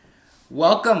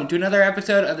Welcome to another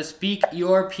episode of the Speak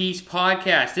Your Piece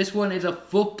podcast. This one is a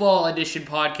football edition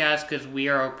podcast because we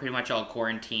are pretty much all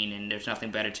quarantined and there's nothing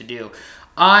better to do.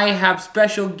 I have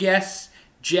special guest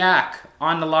Jack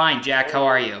on the line. Jack, how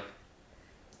are you?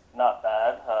 Not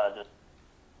bad. Just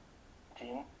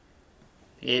team.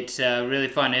 It's really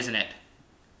fun, isn't it?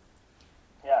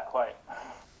 Yeah, quite.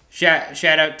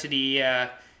 Shout out to the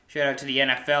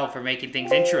NFL for making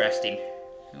things interesting.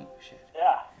 Oh shit.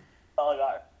 Yeah, that's all I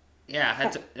got.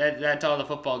 Yeah, that's all the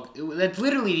football. That's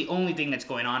literally the only thing that's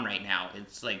going on right now.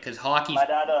 It's like because hockey's. My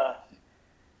dad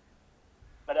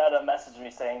messaged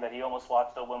me saying that he almost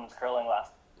watched the women's curling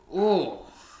last. Ooh.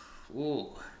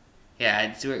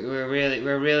 Yeah, we're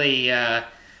really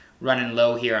running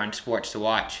low here on sports to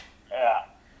watch. Yeah.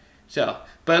 So,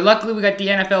 but luckily we got the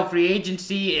NFL free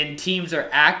agency and teams are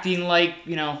acting like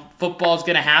football's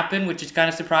gonna happen, which is kind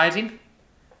of surprising.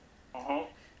 Mhm.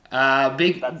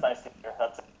 That's nice to hear.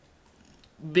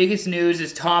 Biggest news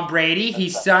is Tom Brady.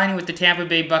 He's signing with the Tampa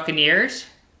Bay Buccaneers.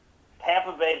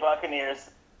 Tampa Bay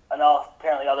Buccaneers, and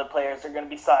apparently other players are going to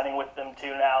be signing with them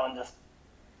too now, and just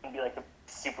going to be like a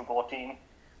Super Bowl team.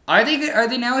 Are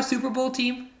they now a Super Bowl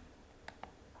team?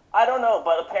 I don't know,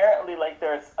 but apparently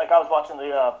there's I was watching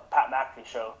the Pat McAfee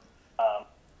show.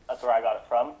 That's where I got it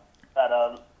from. That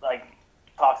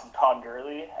talks to Todd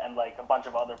Gurley and a bunch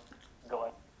of other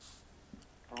going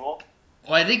Super Bowl.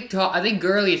 Well, I think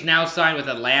Gurley is now signed with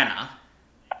Atlanta.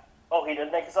 Oh, he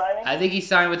did make a signing? I think he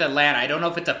signed with Atlanta. I don't know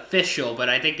if it's official, but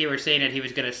I think they were saying that he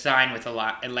was going to sign with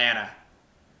Atlanta.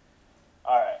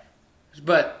 All right.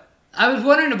 But I was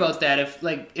wondering about that.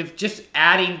 If just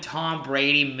adding Tom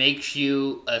Brady makes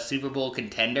you a Super Bowl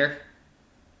contender.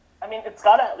 I mean, it's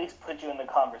got to at least put you in the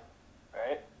conversation,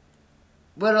 right?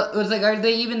 But it was are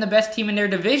they even the best team in their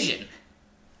division?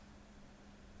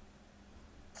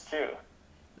 It's true.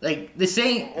 The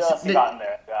Saints. Who else you got in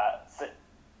there?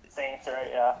 Saints, right?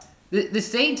 Yeah. The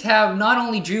Saints have not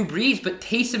only Drew Brees but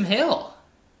Taysom Hill.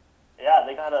 Yeah,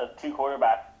 they got a two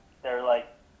quarterback. They're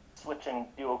switching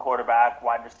dual quarterback,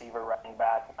 wide receiver, running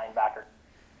back, linebacker.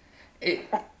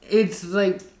 It's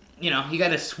you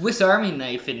got a Swiss Army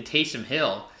knife in Taysom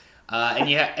Hill, and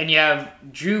you have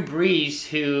Drew Brees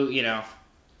who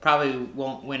probably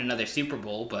won't win another Super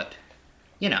Bowl, but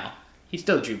he's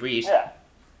still Drew Brees. Yeah.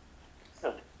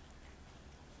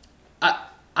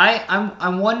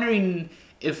 I'm wondering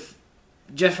if,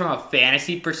 just from a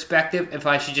fantasy perspective, if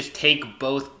I should just take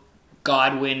both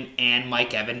Godwin and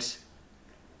Mike Evans.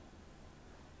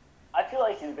 I feel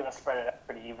like he's gonna spread it out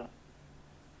pretty even.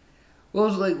 Well,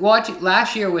 it was watching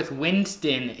last year with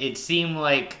Winston. It seemed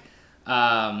like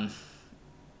either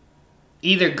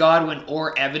Godwin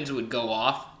or Evans would go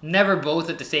off. Never both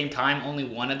at the same time. Only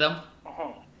one of them.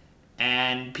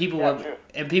 And people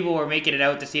were making it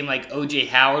out to seem like O.J.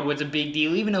 Howard was a big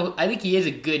deal, even though I think he is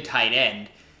a good tight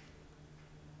end.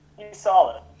 He's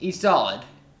solid.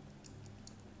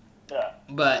 Yeah.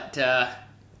 But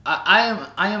I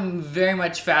am very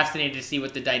much fascinated to see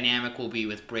what the dynamic will be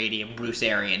with Brady and Bruce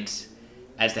Arians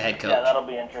as the head coach. Yeah, that'll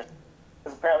be interesting.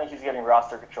 Because apparently he's getting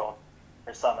roster control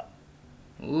for Summit.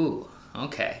 Ooh,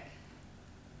 okay.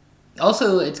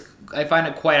 Also, I find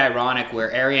it quite ironic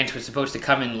where Arians was supposed to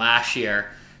come in last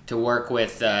year to work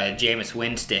with Jameis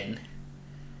Winston,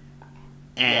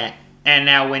 and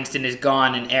now Winston is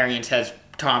gone and Arians has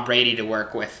Tom Brady to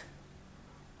work with.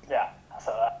 Yeah,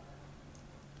 so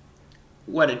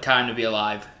what a time to be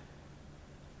alive.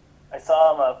 I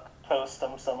saw a post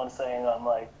of someone saying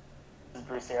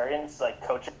Bruce Arians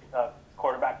coaching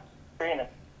quarterback and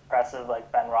impressive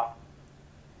Ben Rock.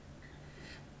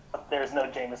 But there's no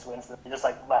Jameis Winston. He just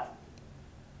left.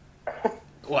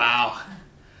 Wow.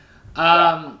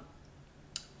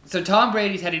 So Tom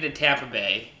Brady's heading to Tampa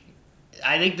Bay.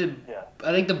 I think the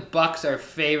Bucs are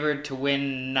favored to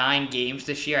win 9 games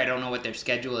this year. I don't know what their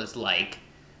schedule is like.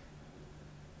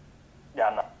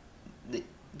 Yeah, no.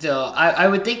 So I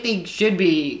would think they should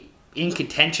be in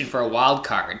contention for a wild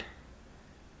card.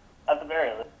 At the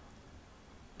very least.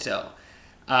 So,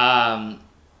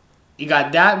 you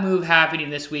got that move happening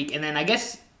this week, and then I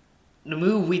guess the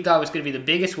move we thought was going to be the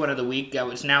biggest one of the week that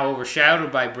was now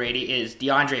overshadowed by Brady is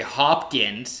DeAndre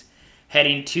Hopkins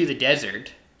heading to the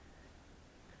desert.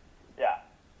 Yeah.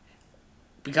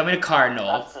 Becoming a Cardinal.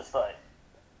 That's just I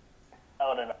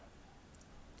wouldn't know.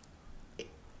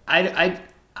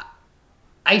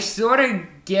 I sort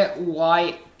of get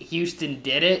why Houston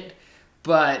did it,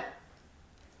 but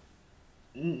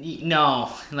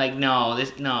no,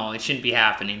 it shouldn't be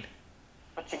happening.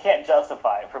 But you can't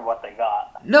justify it for what they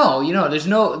got. No, there's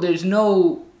no.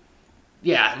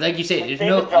 Yeah, like you say, there's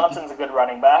David Johnson's a good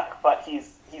running back, but he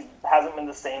hasn't been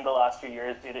the same the last few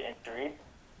years due to injury.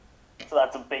 so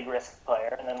that's a big risk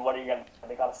player. And then what are you going to...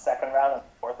 They got a second round and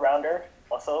fourth rounder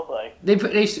also? Like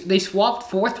They swapped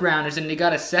fourth rounders and they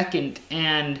got a second,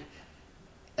 and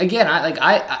again,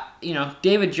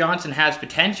 David Johnson has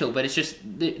potential, but it's just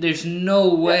there's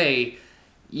no way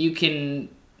you can,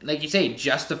 like you say,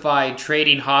 justify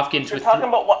trading Hopkins. You're talking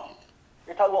about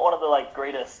one of the like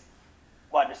greatest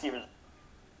wide receivers,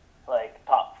 like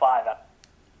top 5.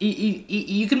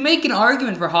 You can make an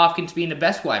argument for Hopkins being the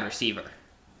best wide receiver.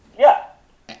 Yeah.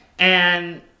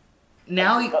 And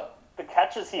now the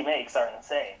catches he makes are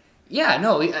insane. Yeah,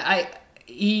 no,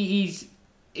 he's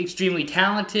extremely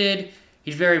talented.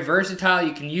 He's very versatile.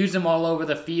 You can use him all over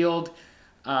the field.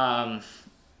 Big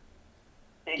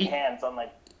hands on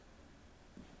like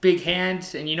big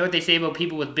hands, and you know what they say about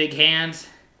people with big hands?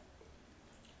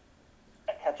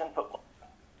 Catching football.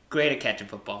 Great at catching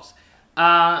footballs.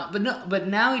 But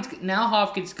now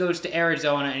Hopkins goes to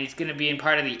Arizona, and he's going to be in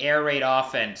part of the air raid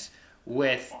offense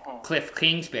with Cliff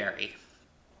Kingsbury.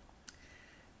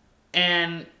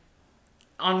 And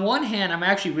on one hand, I'm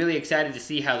actually really excited to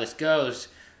see how this goes.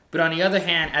 But on the other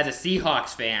hand, as a Seahawks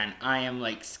fan, I am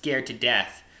like scared to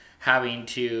death having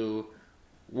to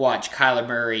watch Kyler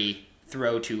Murray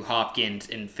throw to Hopkins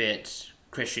and Fitz,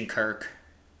 Christian Kirk.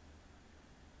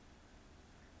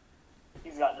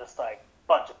 He's got just like a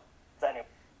bunch of anyway.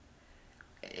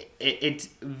 It's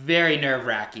very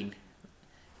nerve-wracking.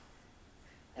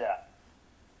 Yeah.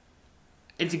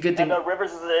 It's a good thing. And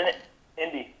Rivers is in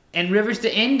Indy. And Rivers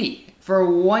to Indy for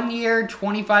 1 year,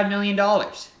 $25 million.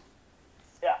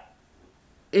 Yeah.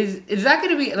 Is that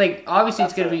going to be like? Obviously,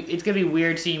 it's gonna be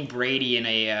weird seeing Brady in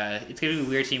a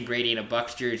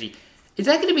Bucs jersey. Is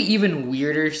that going to be even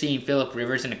weirder seeing Phillip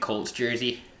Rivers in a Colts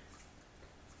jersey?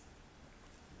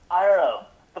 I don't know.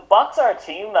 The Bucs are a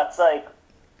team that's like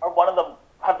have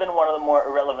been one of the more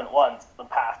irrelevant ones the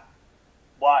past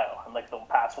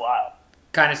while.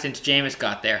 Kind of since Jameis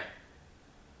got there.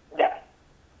 Yeah.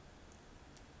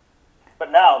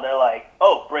 But now they're like,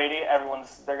 oh, Brady, they're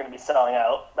going to be selling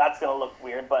out. That's going to look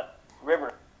weird, but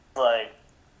Rivers, like,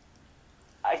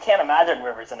 I can't imagine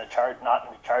Rivers not in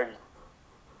the Chargers.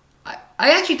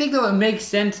 I actually think though it makes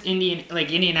sense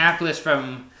Indianapolis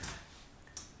from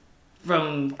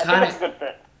kind of. I think it's a good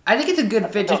fit. I think it's a good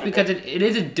fit just because it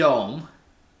is a dome.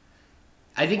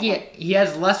 I think he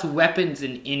has less weapons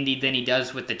in Indy than he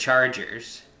does with the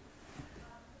Chargers.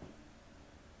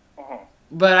 Mm-hmm.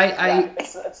 But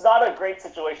it's not a great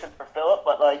situation for Phillip,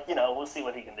 but we'll see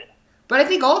what he can do. But I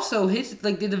think also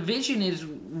the division is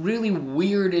really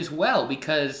weird as well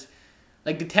because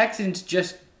the Texans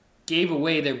just gave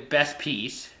away their best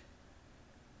piece.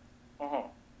 Mm-hmm.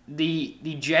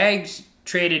 The Jags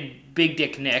traded Big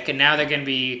Dick Nick, and now they're going to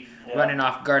be running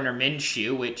off Gardner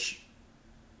Minshew, which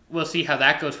we'll see how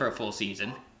that goes for a full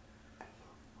season.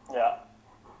 Yeah.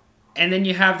 And then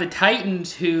you have the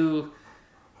Titans who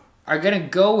are going to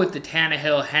go with the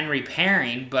Tannehill-Henry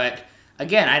pairing, but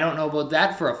again, I don't know about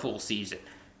that for a full season.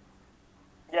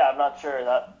 Yeah, I'm not sure.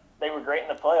 That they were great in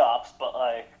the playoffs, but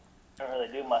didn't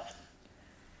really do much.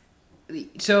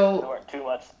 So they weren't too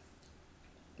much.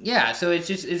 Yeah, so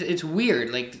it's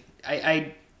weird.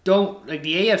 I don't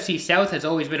the AFC South has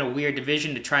always been a weird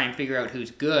division to try and figure out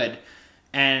who's good,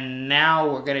 and now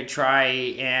we're gonna try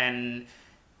and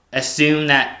assume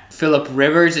that Phillip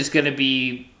Rivers is gonna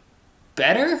be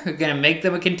better. We're gonna make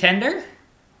them a contender.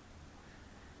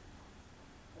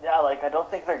 Yeah, I don't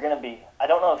think they're gonna be. I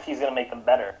don't know if he's gonna make them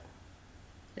better.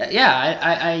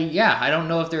 Yeah, I don't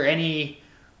know if they're any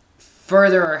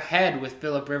further ahead with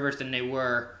Phillip Rivers than they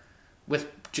were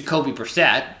with Jacoby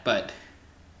Brissett, but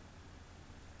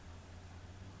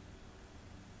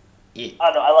I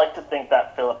don't know. I like to think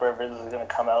that Phillip Rivers is going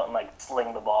to come out and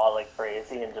sling the ball like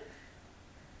crazy and just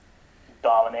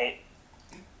dominate.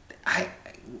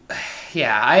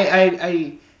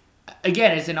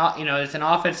 Again, it's an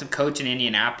offensive coach in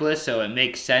Indianapolis, so it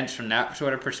makes sense from that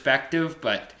sort of perspective.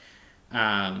 But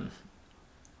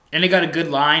and they got a good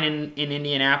line in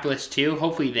Indianapolis too.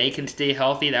 Hopefully they can stay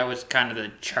healthy. That was kind of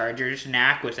the Chargers'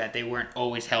 knack, was that they weren't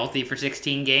always healthy for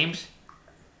 16 games.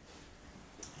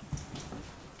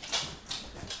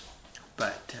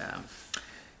 But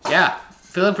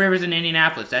Phillip Rivers in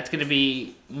Indianapolis. That's going to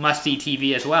be must-see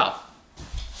TV as well.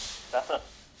 That's a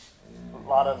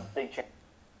lot of big changes.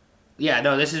 Yeah,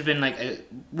 no, this has been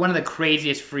one of the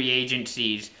craziest free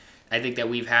agencies I think that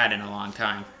we've had in a long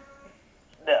time.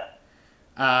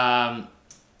 Yeah.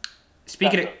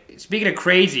 Speaking of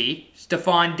crazy,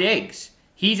 Stephon Diggs.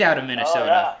 He's out of Minnesota.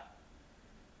 Oh,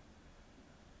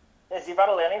 yeah. Has he found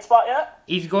a landing spot yet?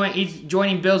 He's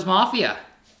joining Bills Mafia.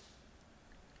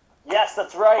 Yes,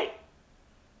 that's right.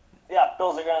 Yeah,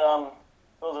 Bills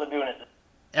are doing it.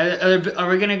 Are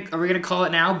we gonna call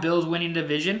it now? Bills winning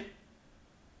division.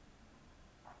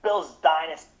 Bills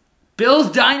dynasty.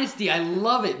 Bills dynasty. I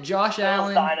love it. Josh Bills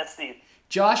Allen. dynasty.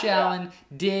 Josh Yeah. Allen,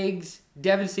 Diggs,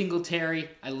 Devin Singletary.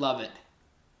 I love it.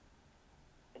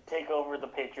 Take over the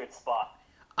Patriots spot.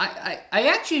 I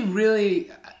actually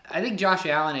really I think Josh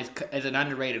Allen is an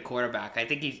underrated quarterback. I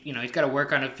think he's got to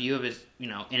work on a few of his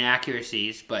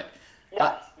inaccuracies, but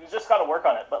Yeah, he's just got to work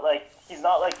on it. But like, he's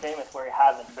not like Jameis where he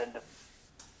hasn't been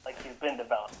he's been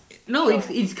developed. no,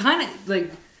 it's kind of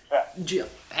like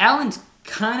Allen's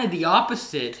kind of the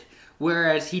opposite,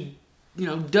 whereas he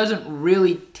doesn't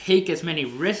really take as many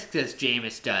risks as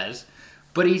Jameis does,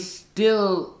 but he's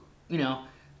still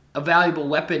a valuable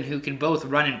weapon who can both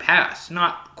run and pass.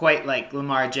 Not quite like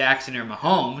Lamar Jackson or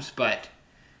Mahomes, but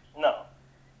No,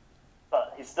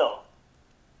 but he's still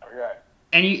right.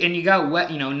 and you got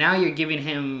now you're giving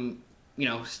him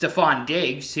Stephon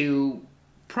Diggs, who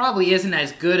probably isn't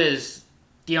as good as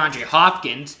DeAndre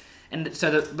Hopkins, and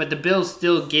so but the Bills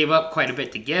still gave up quite a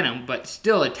bit to get him, but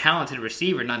still a talented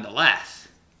receiver nonetheless.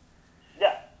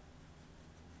 Yeah,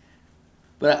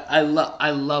 But I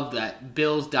love that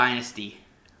Bills dynasty.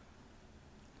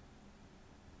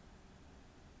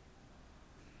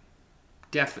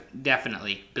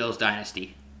 Definitely Bills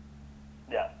dynasty.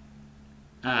 yeah.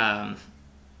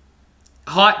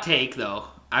 Hot take though,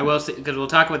 I will say, because we'll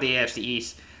talk about the AFC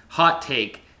East. Hot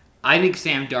take: I think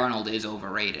Sam Darnold is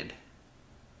overrated.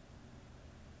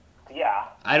 Yeah.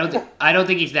 I don't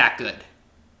think he's that good.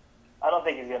 I don't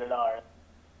think he's good at all.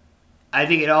 I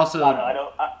think it also. I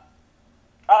don't.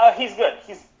 He's good.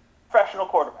 He's a professional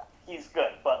quarterback. He's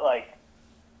good, but like,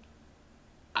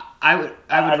 I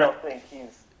don't think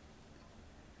he's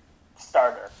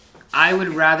starter. I would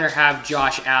rather have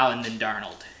Josh Allen than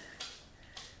Darnold.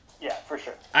 Yeah, for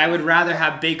sure. I would rather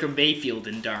have Baker Mayfield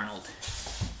than Darnold.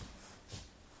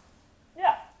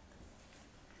 Yeah.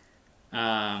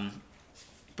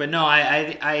 But no,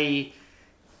 I'm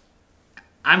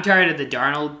tired of the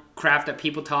Darnold crap that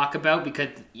people talk about because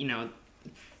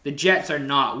the Jets are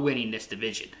not winning this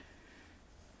division.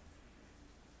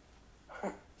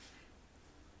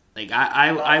 Like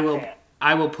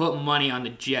I will put money on the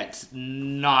Jets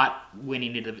not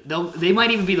winning it. They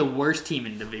might even be the worst team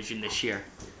in the division this year.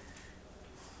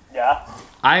 Yeah.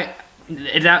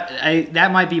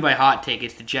 That might be my hot take.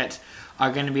 Is the Jets are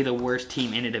going to be the worst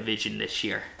team in a division this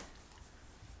year.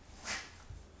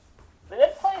 They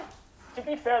did play. To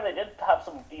be fair, they did have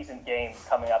some decent games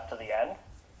coming up to the end.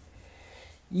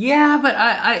 Yeah, but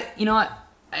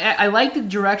I like the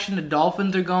direction the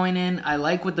Dolphins are going in. I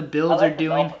like what the Bills are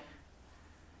doing.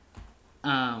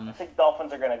 I think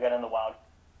Dolphins are going to get in the wild.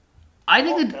 I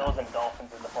think the Bills and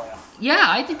Dolphins in the playoffs. Yeah,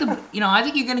 I think I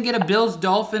think you're going to get a Bills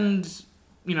Dolphins,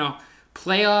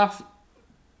 playoff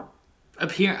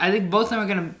appearance. I think both of them are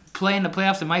going to play in the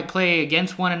playoffs. They might play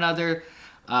against one another.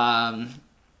 I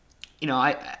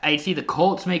see the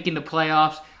Colts making the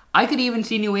playoffs. I could even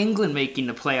see New England making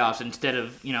the playoffs instead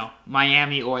of,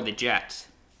 Miami or the Jets.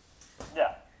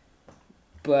 Yeah.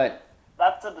 But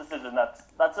that's a decision.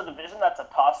 That's a division that's a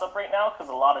toss-up right now because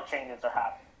a lot of changes are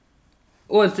happening.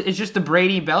 Well, it's just the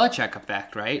Brady-Belichick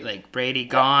effect, right? Like, Brady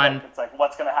gone. Yeah, it's like,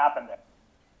 what's going to happen there?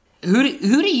 Who do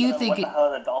you think... What the hell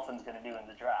are the Dolphins going to do in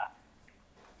the draft?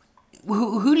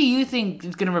 Who do you think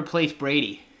is going to replace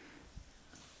Brady?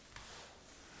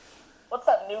 What's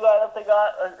that new guy that they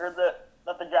got,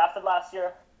 that they drafted last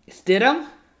year? Stidham?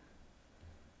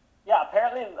 Yeah,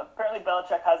 apparently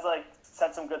Belichick has,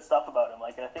 said some good stuff about him.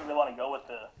 I think they want to go with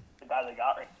the guy they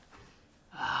got right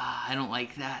now. I don't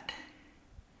like that.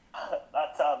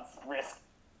 That sounds risky.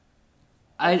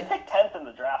 I picked 10th in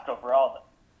the draft overall, though.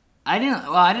 I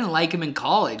didn't like him in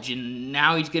college, and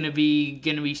now he's gonna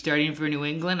be starting for New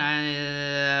England.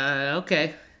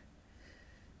 Okay.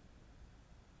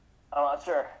 I'm not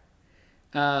sure.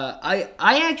 I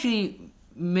actually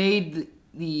made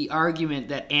the argument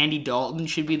that Andy Dalton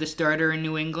should be the starter in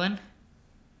New England.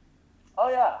 Oh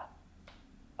yeah,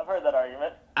 I've heard that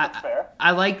argument. That's fair.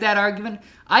 I like that argument.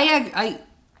 I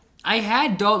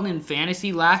had Dalton in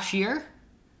fantasy last year.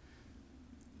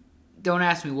 Don't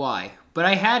ask me why, but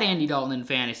I had Andy Dalton in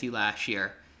fantasy last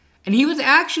year, and he was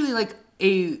actually like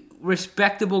a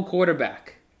respectable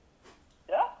quarterback.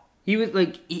 Yeah. He was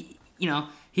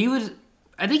he was.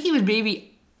 I think he was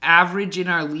maybe average in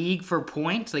our league for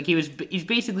points. Like he's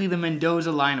basically the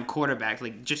Mendoza line of quarterbacks,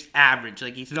 like just average.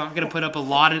 Like he's not going to put up a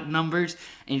lot of numbers,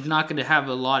 and he's not going to have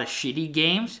a lot of shitty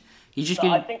games. He's just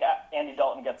going. I think Andy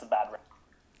Dalton gets a bad rep.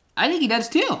 I think he does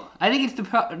too. I think it's the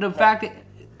fact that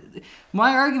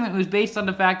my argument was based on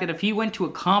the fact that if he went to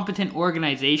a competent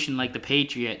organization like the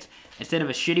Patriots instead of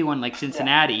a shitty one like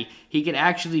Cincinnati, he could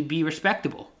actually be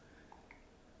respectable.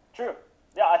 True.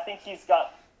 Yeah, I think he's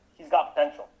got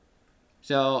potential.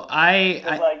 So I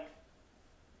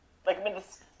mean,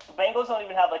 the Bengals don't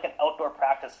even have like an outdoor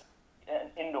practice, an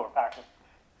indoor practice.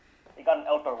 They got an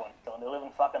outdoor one, so and they live in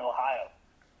fucking Ohio.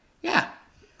 Yeah,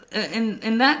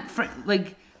 and that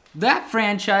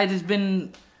franchise has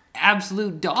been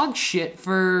absolute dog shit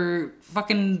for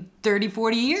fucking 30,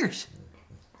 40 years.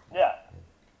 Yeah.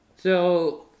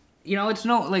 So, it's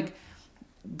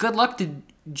good luck to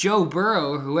Joe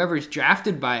Burrow or whoever's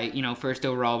drafted by, first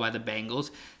overall by the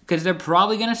Bengals, because they're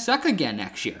probably going to suck again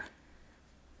next year.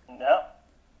 No,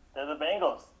 they're the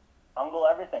Bengals. Bungle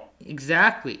everything.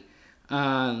 Exactly.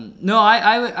 No,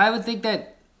 I would think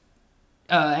that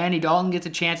Andy Dalton gets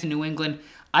a chance in New England.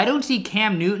 I don't see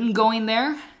Cam Newton going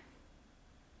there.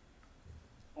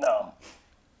 No.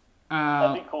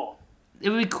 That'd be cool. It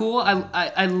would be cool.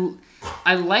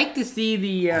 I like to see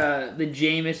the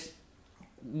Jameis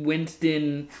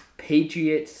Winston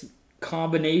Patriots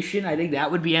combination. I think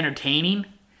that would be entertaining.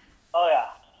 Oh yeah,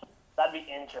 that'd be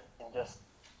interesting. Just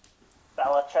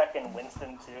Belichick and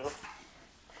Winston too.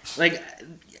 Like,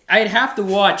 I'd have to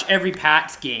watch every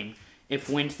Pats game if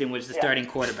Winston was the starting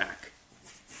quarterback.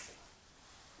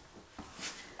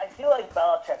 I feel like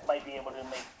Belichick might be able to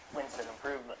make Winston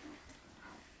improve.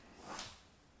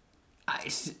 I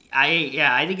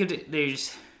think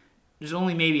there's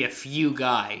only maybe a few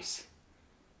guys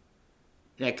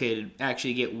that could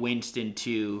actually get Winston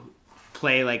to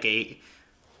play like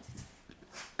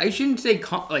I shouldn't say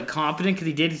competent, because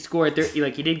he did score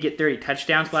 30, he did get 30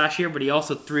 touchdowns last year, but he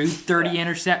also threw 30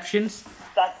 interceptions.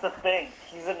 That's the thing.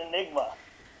 He's an enigma.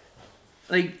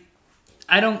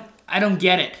 I don't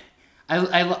get it.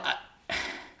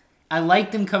 I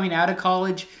liked him coming out of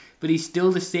college, but he's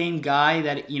still the same guy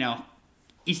that,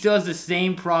 he still has the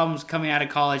same problems coming out of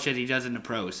college as he does in the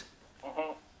pros.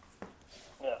 Mm-hmm.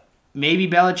 Yeah. Maybe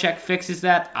Belichick fixes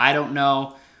that. I don't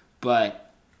know,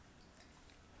 but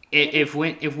if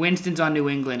Winston's on New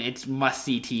England, it's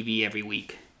must-see TV every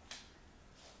week.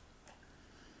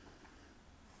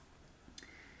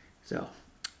 So,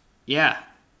 yeah.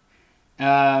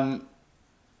 But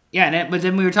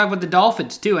then we were talking about the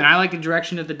Dolphins, too, and I like the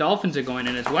direction that the Dolphins are going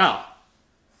in as well.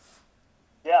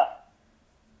 Yeah.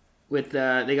 With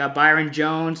they got Byron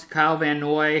Jones, Kyle Van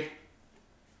Noy.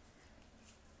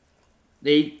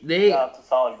 It's a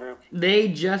solid group. They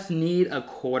just need a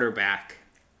quarterback.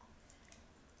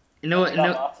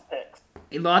 Lots of picks.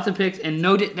 Lots of picks, and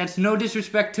that's no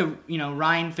disrespect to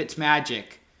Ryan Fitzmagic.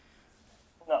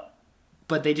 No.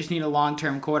 But they just need a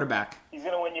long-term quarterback. He's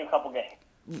gonna win you a couple games.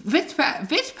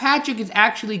 Fitzpatrick is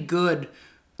actually good,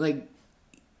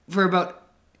 for about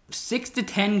 6 to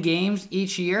 10 games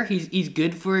each year. He's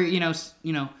good for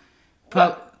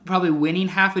probably winning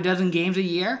half a dozen games a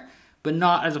year, but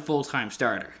not as a full-time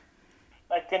starter.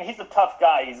 And he's a tough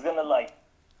guy. He's gonna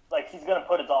he's gonna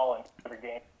put his all in every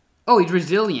game. Oh, he's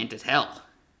resilient as hell.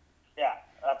 Yeah,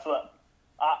 that's what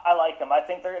I like him. I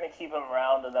think they're gonna keep him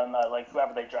around, and then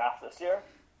whoever they draft this year,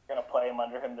 they're gonna play him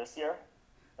under him this year.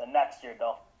 Then next year,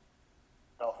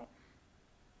 Dolphins.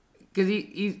 Because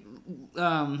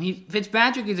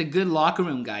Fitzpatrick is a good locker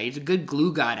room guy. He's a good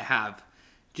glue guy to have.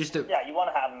 You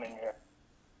want to have him in your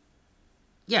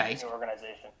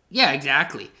organization. Yeah,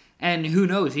 exactly. And who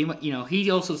knows?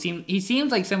 He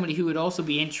seems like somebody who would also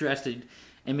be interested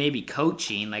in maybe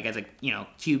coaching, as a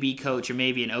QB coach or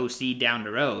maybe an OC down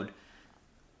the road.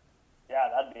 Yeah,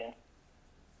 that'd be interesting.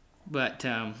 But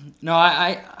no,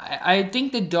 I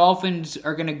think the Dolphins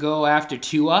are gonna go after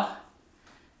Tua.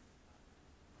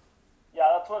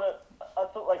 Yeah, that's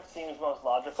what seems most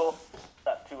logical.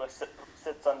 That Tua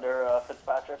sits under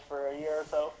Fitzpatrick for a year or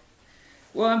so.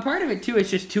 Well, and part of it too is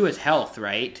just Tua's health,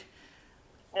 right?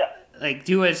 Yeah.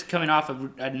 Tua's coming off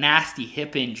of a nasty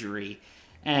hip injury,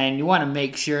 and you want to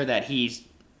make sure that he's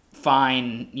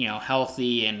fine,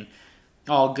 healthy and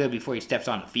all good before he steps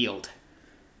on the field.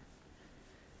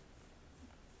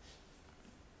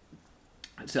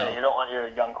 So you don't want your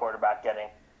young quarterback getting.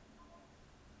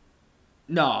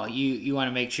 No, you want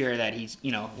to make sure that he's,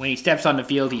 when he steps on the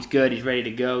field, he's good, he's ready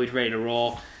to go, he's ready to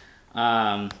roll.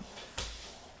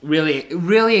 Really,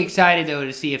 really excited, though,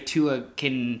 to see if Tua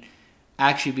can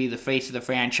actually be the face of the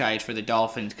franchise for the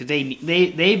Dolphins, because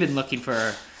they've been looking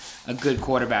for a good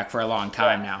quarterback for a long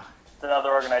time now. It's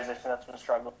another organization that's been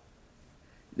struggling.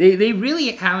 They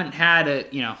really haven't had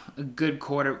a good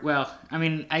quarter. Well, I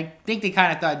mean, I think they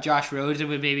kind of thought Josh Rosen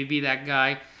would maybe be that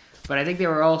guy, but I think they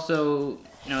were also,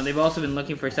 they've also been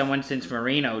looking for someone since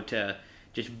Marino to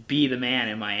just be the man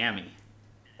in Miami.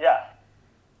 Yeah,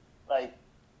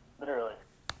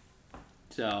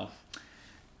 So,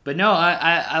 but no,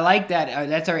 I like that.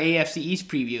 That's our AFC East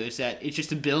preview. Is that it's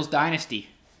just a Bills dynasty.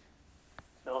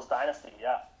 Bills dynasty,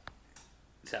 yeah.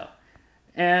 So,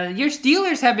 your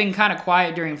Steelers have been kind of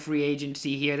quiet during free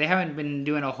agency here. They haven't been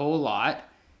doing a whole lot.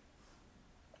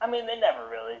 I mean, they never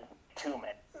really too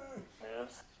many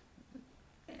moves.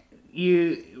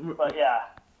 But yeah.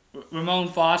 Ramon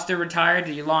Foster retired,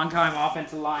 the longtime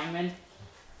offensive lineman.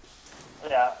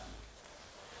 Yeah.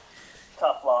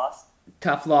 Tough loss.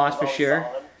 Tough loss for sure.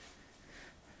 Solid.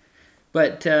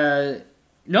 But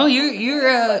no,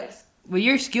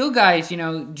 your skill guys,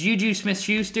 Juju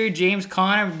Smith-Schuster, James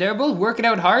Conner, they're both working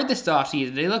out hard this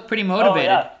offseason. They look pretty motivated.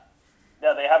 Oh,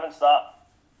 yeah, they haven't stopped.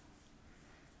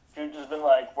 Juju's been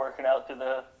working out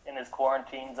in his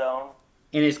quarantine zone.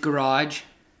 In his garage.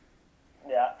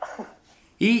 Yeah.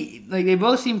 They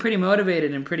both seem pretty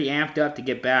motivated and pretty amped up to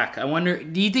get back. I wonder,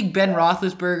 do you think Ben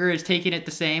Roethlisberger is taking it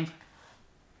the same?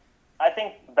 I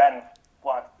think Ben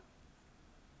wants.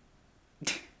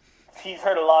 He's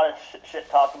heard a lot of shit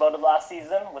talked about him last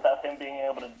season without him being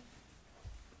able to.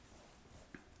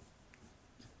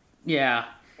 Yeah.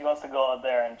 He wants to go out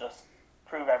there and just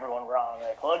prove everyone wrong.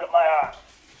 Look at my arm.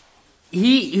 Who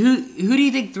do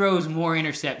you think throws more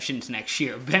interceptions next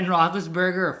year, Ben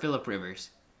Roethlisberger or Phillip Rivers?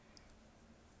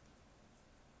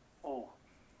 Ooh.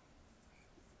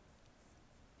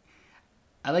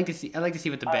 I like to see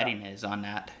what the betting is on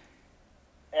that.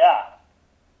 Yeah.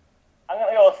 I'm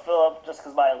gonna go with Phillip just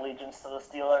because my allegiance to the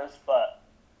Steelers, but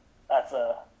that's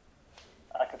a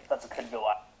could go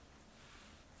up.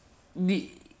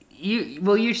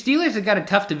 Your Steelers have got a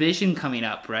tough division coming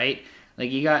up, right?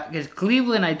 Because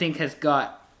Cleveland, I think, has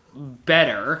got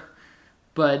better,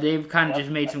 but they've kind of just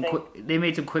made some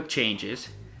quick changes.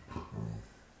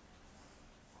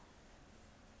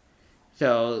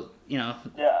 So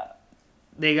Yeah.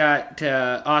 They got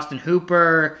Austin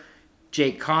Hooper,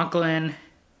 Jake Conklin.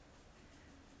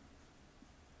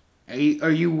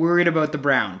 Are you worried about the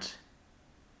Browns?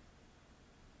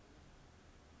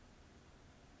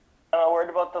 I'm not worried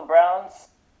about the Browns.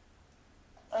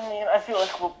 I mean, I feel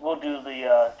like we'll do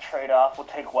the trade-off. We'll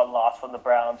take one loss from the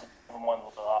Browns and one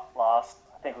loss.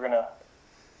 I think we're going to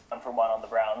 1-for-1 on the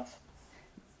Browns.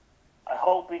 I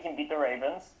hope we can beat the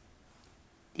Ravens.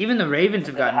 Even the Ravens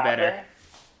have gotten better.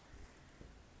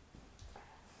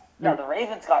 No, the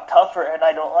Ravens got tougher, and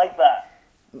I don't like that.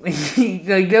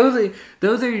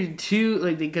 those are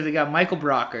two, because they got Michael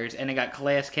Brockers and they got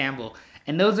Calais Campbell,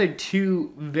 and those are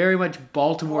two very much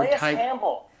Baltimore Calais type.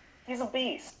 Campbell, he's a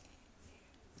beast.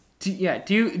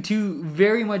 Two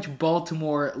very much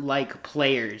Baltimore-like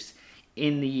players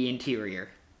in the interior.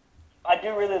 I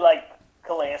do really like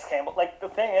Calais Campbell. The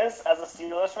thing is, as a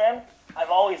Steelers fan, I've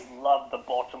always loved the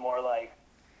Baltimore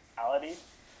reality.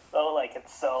 So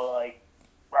it's so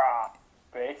raw,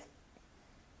 right?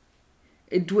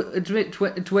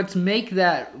 It's what's made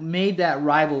that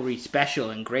rivalry special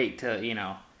and great to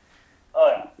Oh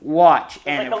yeah. Watch.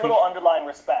 There's a little underlying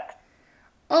respect.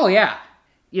 Oh yeah,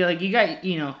 you got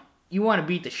you want to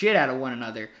beat the shit out of one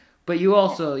another, but you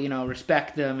also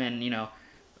respect them and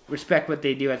respect what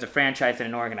they do as a franchise and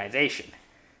an organization.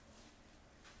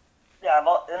 Yeah,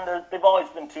 and they've always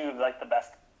been two of the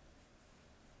best.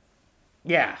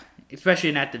 Yeah, especially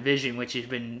in that division, which has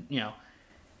been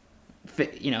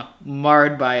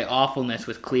marred by awfulness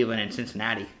with Cleveland and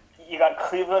Cincinnati. You got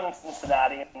Cleveland and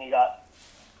Cincinnati, and you got.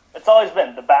 It's always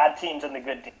been the bad teams and the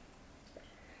good teams.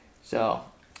 So,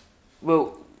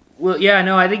 well, yeah,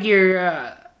 no, I think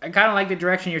I kind of like the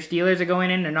direction your Steelers are going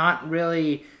in. They're not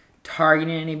really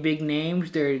targeting any big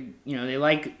names. They're, they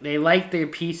like their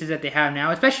pieces that they have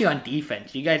now, especially on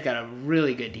defense. You guys got a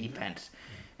really good defense,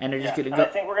 and they're just going to go. I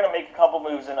think we're going to make a couple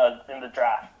moves in the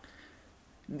draft.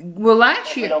 Well,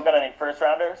 last year we don't got any first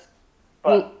rounders,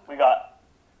 but we got.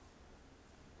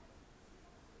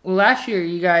 Well, last year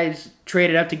you guys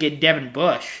traded up to get Devin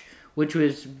Bush, which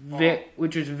was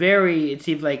very. It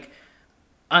seemed like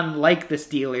unlike the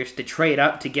Steelers to trade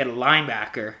up to get a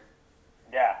linebacker.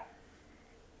 Yeah.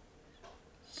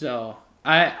 So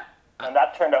and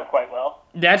that turned out quite well.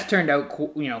 That's turned out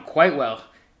quite well,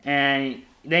 and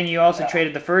then you also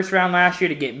traded the first round last year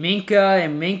to get Minka,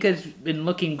 and Minka's been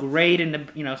looking great in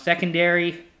the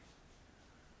secondary.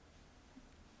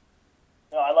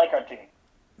 No, I like our team.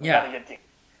 We got a good team.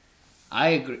 I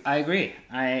agree.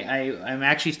 I'm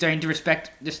actually starting to respect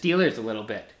the Steelers a little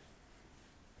bit.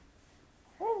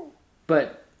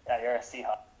 But yeah, you're a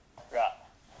Seahawk. Yeah.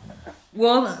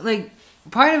 Well,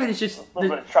 part of it is just a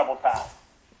little bit of troubled past.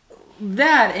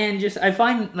 That and just I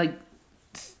find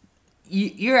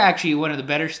you're actually one of the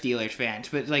better Steelers fans,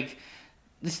 but the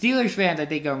Steelers fans I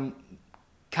think are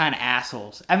kind of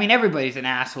assholes. I mean, everybody's an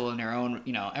asshole in their own,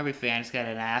 every fan's got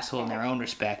an asshole in their own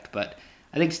respect, but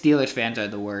I think Steelers fans are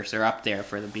the worst. They're up there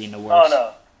for being the worst.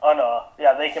 Oh no.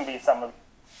 Yeah, they can be some of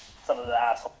the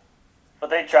assholes, but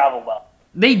they travel well.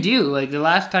 They do. Like, the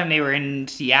last time they were in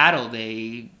Seattle,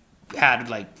 they had,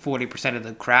 like, 40% of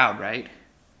the crowd, right?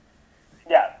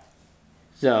 Yeah.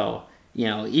 So, the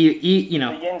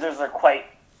Yinzers are quite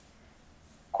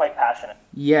passionate.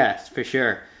 Yes, for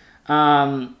sure.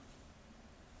 Another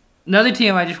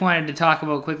team I just wanted to talk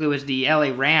about quickly was the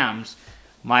LA Rams,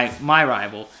 my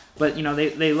rival. But,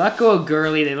 they let go of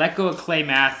Gurley, they let go of Clay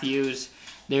Matthews.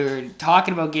 They were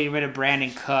talking about getting rid of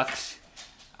Brandon Cooks.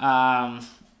 Rams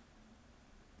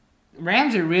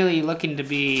are really looking to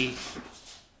be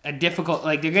a difficult,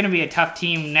 like, they're going to be a tough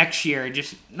team next year,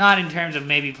 just not in terms of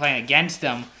maybe playing against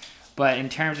them, but in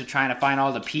terms of trying to find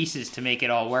all the pieces to make it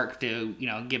all work to,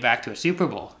 get back to a Super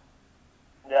Bowl.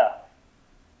 Yeah.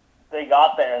 They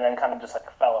got there and then kind of just, like,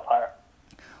 fell apart.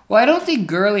 Well, I don't think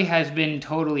Gurley has been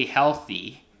totally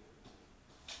healthy.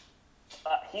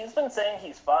 He's been saying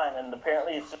he's fine, and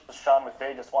apparently it's just Sean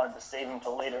McVay just wanted to save him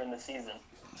till later in the season.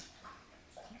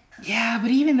 Yeah,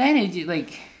 but even then, it's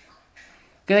like,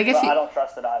 because I guess I don't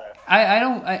trust it either.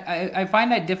 I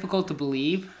find that difficult to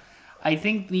believe. I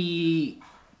think if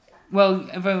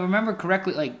I remember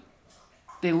correctly, like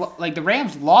the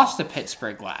Rams lost to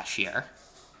Pittsburgh last year.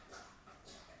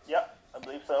 Yep, I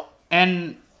believe so.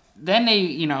 And then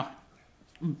they,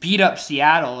 beat up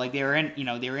Seattle. Like, they were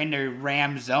in their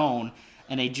Ram zone,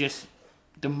 and they just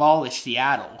demolished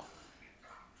Seattle.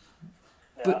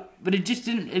 Yeah. But it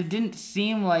didn't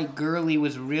seem like Gurley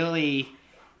was really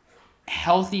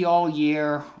healthy all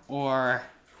year, or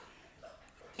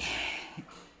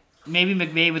maybe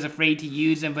McVay was afraid to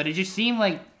use him, but it seemed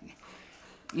like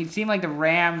the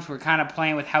Rams were kind of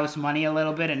playing with house money a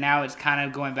little bit, and now it's kind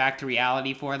of going back to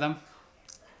reality for them.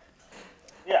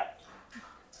 Yeah.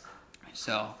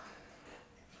 So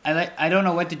I don't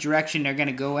know what the direction they're going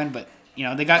to go in, but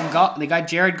they got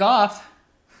Jared Goff.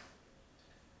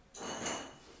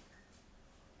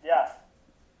 Yeah.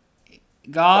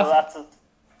 Goff. So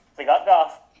they got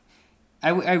Goff.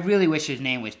 I really wish his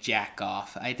name was Jack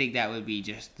Goff. I think that would be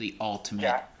just the ultimate.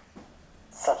 Jack.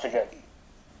 Such a good.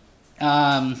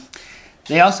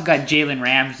 They also got Jalen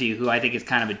Ramsey, who I think is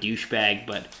kind of a douchebag,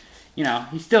 but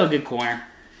he's still a good corner.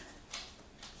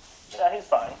 Yeah, he's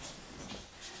fine.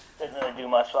 Didn't really do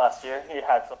much last year. He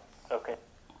had some. Okay.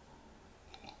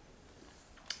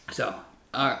 So,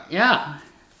 yeah,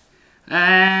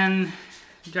 and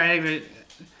trying to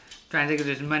think if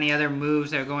there's many other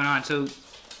moves that are going on. So,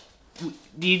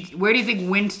 where do you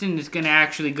think Winston is going to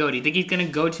actually go? Do you think he's going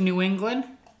to go to New England?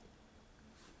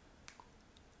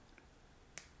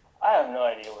 I have no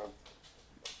idea where.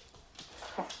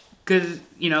 Because,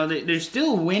 there's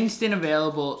still Winston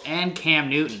available and Cam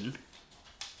Newton.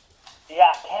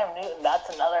 Yeah, Cam Newton,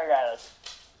 that's another guy that's...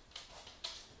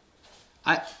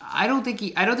 I don't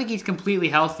think he's completely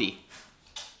healthy.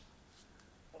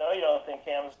 No, you don't think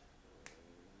Cam's...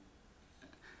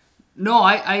 No,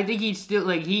 I think he's still,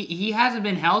 like, he hasn't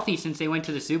been healthy since they went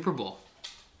to the Super Bowl.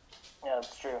 Yeah,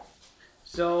 that's true.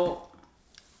 So,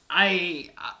 I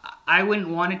wouldn't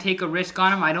want to take a risk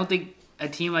on him. I don't think a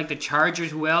team like the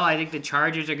Chargers will. I think the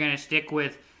Chargers are going to stick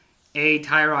with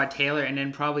Tyrod Taylor and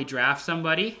then probably draft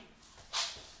somebody.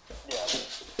 Yeah.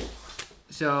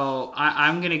 So,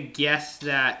 I'm going to guess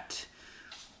that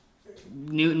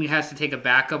Newton has to take a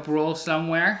backup role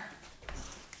somewhere.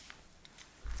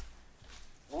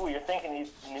 Ooh, you're thinking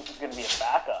Newton's going to be a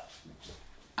backup.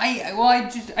 I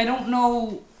don't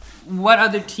know what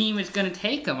other team is going to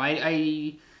take him.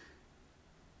 I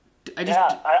just...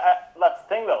 Yeah, that's the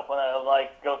thing, though. When I,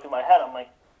 go through my head, I'm like,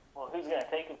 well, who's going to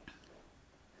take him?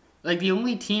 Like, the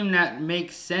only team that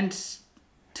makes sense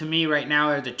to me right now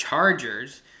are the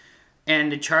Chargers.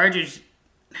 And the Chargers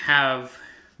have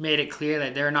made it clear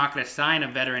that they're not going to sign a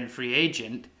veteran free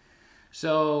agent.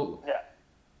 So, yeah.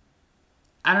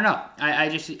 I don't know.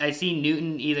 I see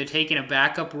Newton either taking a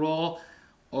backup role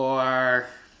or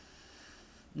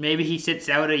maybe he sits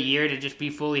out a year to just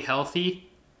be fully healthy.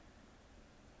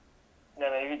 Yeah,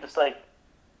 maybe just,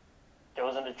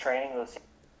 goes into training this year.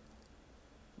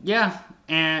 Yeah,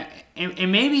 and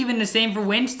maybe even the same for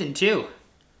Winston, too.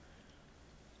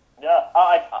 Yeah,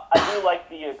 I do like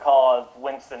the call of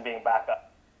Winston being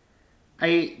backup.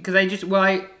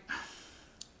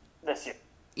 This year.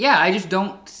 Yeah, I just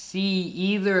don't see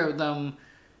either of them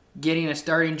getting a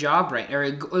starting job right, or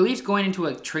at least going into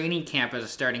a training camp as a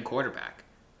starting quarterback.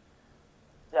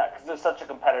 Yeah, because there's such a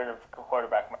competitive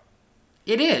quarterback.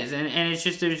 It is, and it's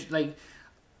just there's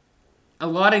a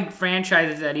lot of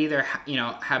franchises that either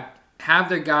have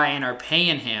their guy and are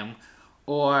paying him,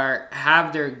 or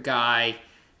have their guy,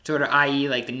 sort of, i.e.,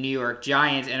 like the New York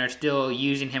Giants, and are still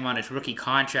using him on his rookie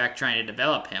contract, trying to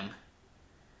develop him.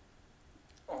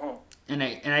 Mm-hmm.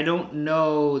 And I don't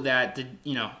know that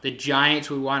the Giants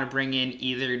would want to bring in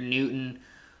either Newton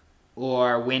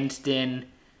or Winston.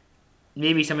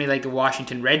 Maybe somebody like the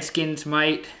Washington Redskins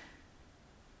might.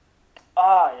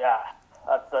 Yeah.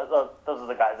 Those are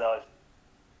the guys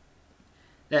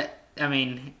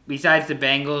Besides the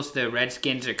Bengals, the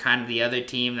Redskins are kind of the other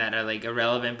team that are like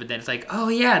irrelevant, but then it's like, oh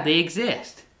yeah, they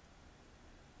exist.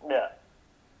 Yeah.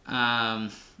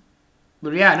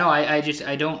 But yeah, no, I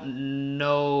don't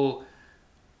know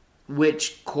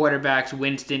which quarterbacks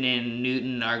Winston and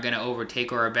Newton are going to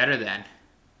overtake or are better than.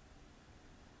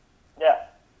 Yeah.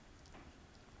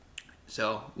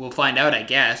 So we'll find out, I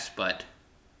guess, but...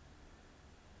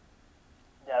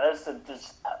 Yeah,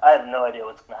 I have no idea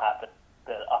what's going to happen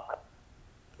the upcoming.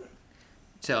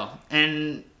 So,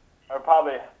 and... Or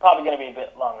probably going to be a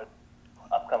bit longer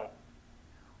upcoming.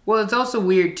 Well, it's also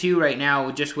weird, too, right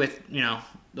now, just with,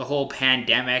 the whole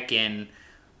pandemic and,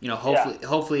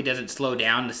 hopefully it doesn't slow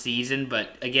down the season,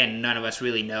 but, again, none of us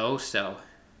really know, so...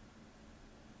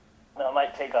 No, it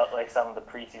might take out, like, some of the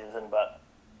preseason, but...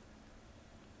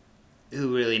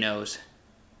 Who really knows?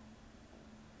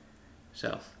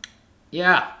 So,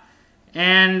 yeah.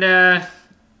 And,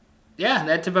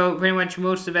 that's about pretty much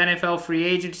most of NFL free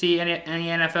agency, any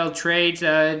NFL trades.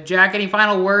 Jack, any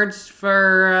final words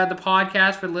for the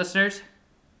podcast for the listeners?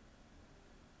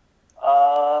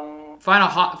 Final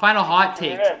hot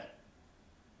take.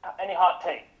 Any hot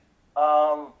take?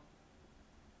 I'm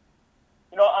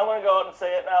going to go out and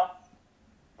say it now.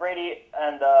 Brady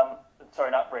and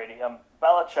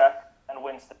Belichick and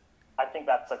Winston. I think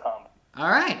that's a combo. All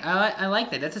right, I like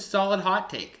that. That's a solid hot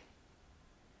take.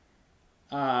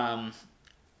 I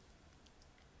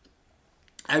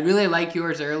really like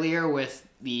yours earlier with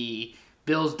the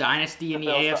Bills dynasty in the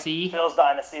AFC. Bills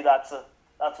dynasty. That's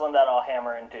one that I'll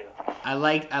hammer into. I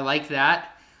like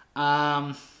that.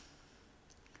 I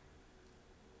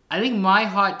think my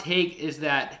hot take is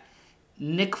that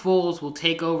Nick Foles will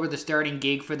take over the starting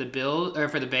gig for the Bills or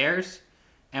for the Bears,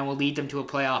 and will lead them to a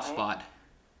playoff spot.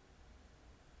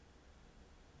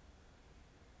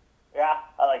 Yeah,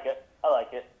 I like it.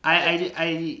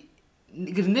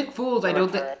 Because Nick Foles, I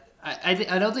don't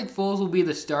think Foles will be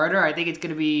the starter. I think it's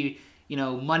going to be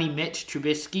Money Mitch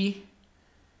Trubisky,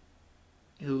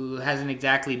 who hasn't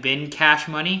exactly been cash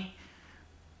money.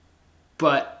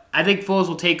 But I think Foles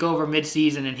will take over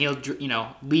mid-season and he'll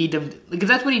lead them, because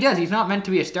that's what he does. He's not meant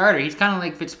to be a starter. He's kind of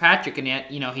like Fitzpatrick, and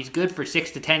yet he's good for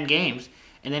 6 to 10 games,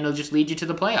 and then he'll just lead you to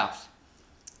the playoffs.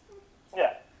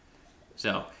 Yeah.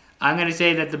 So I'm going to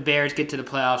say that the Bears get to the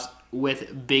playoffs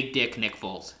with Big Dick Nick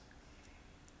Foles.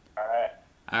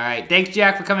 All right. Thanks,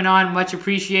 Jack, for coming on. Much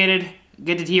appreciated.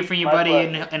 Good to hear from you, buddy,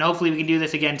 and hopefully we can do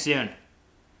this again soon.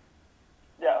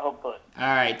 Yeah, hopefully. All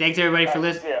right. Thanks everybody for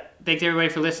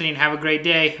listening. Have a great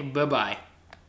day. Bye-bye.